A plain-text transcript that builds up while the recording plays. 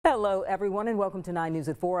Hello, everyone, and welcome to 9 News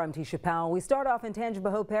at 4. I'm Tisha Powell. We start off in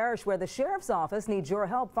Tangipahoa Parish, where the sheriff's office needs your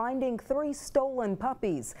help finding 3 stolen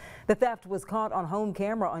puppies. The theft was caught on home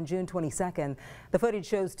camera on June 22nd. The footage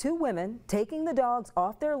shows 2 women taking the dogs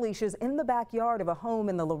off their leashes in the backyard of a home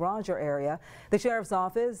in the Loranger area. The sheriff's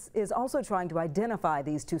office is also trying to identify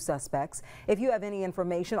these 2 suspects. If you have any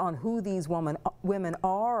information on who these women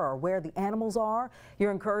are or where the animals are,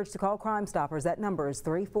 you're encouraged to call Crime Stoppers. That number is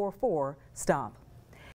 344-STOP.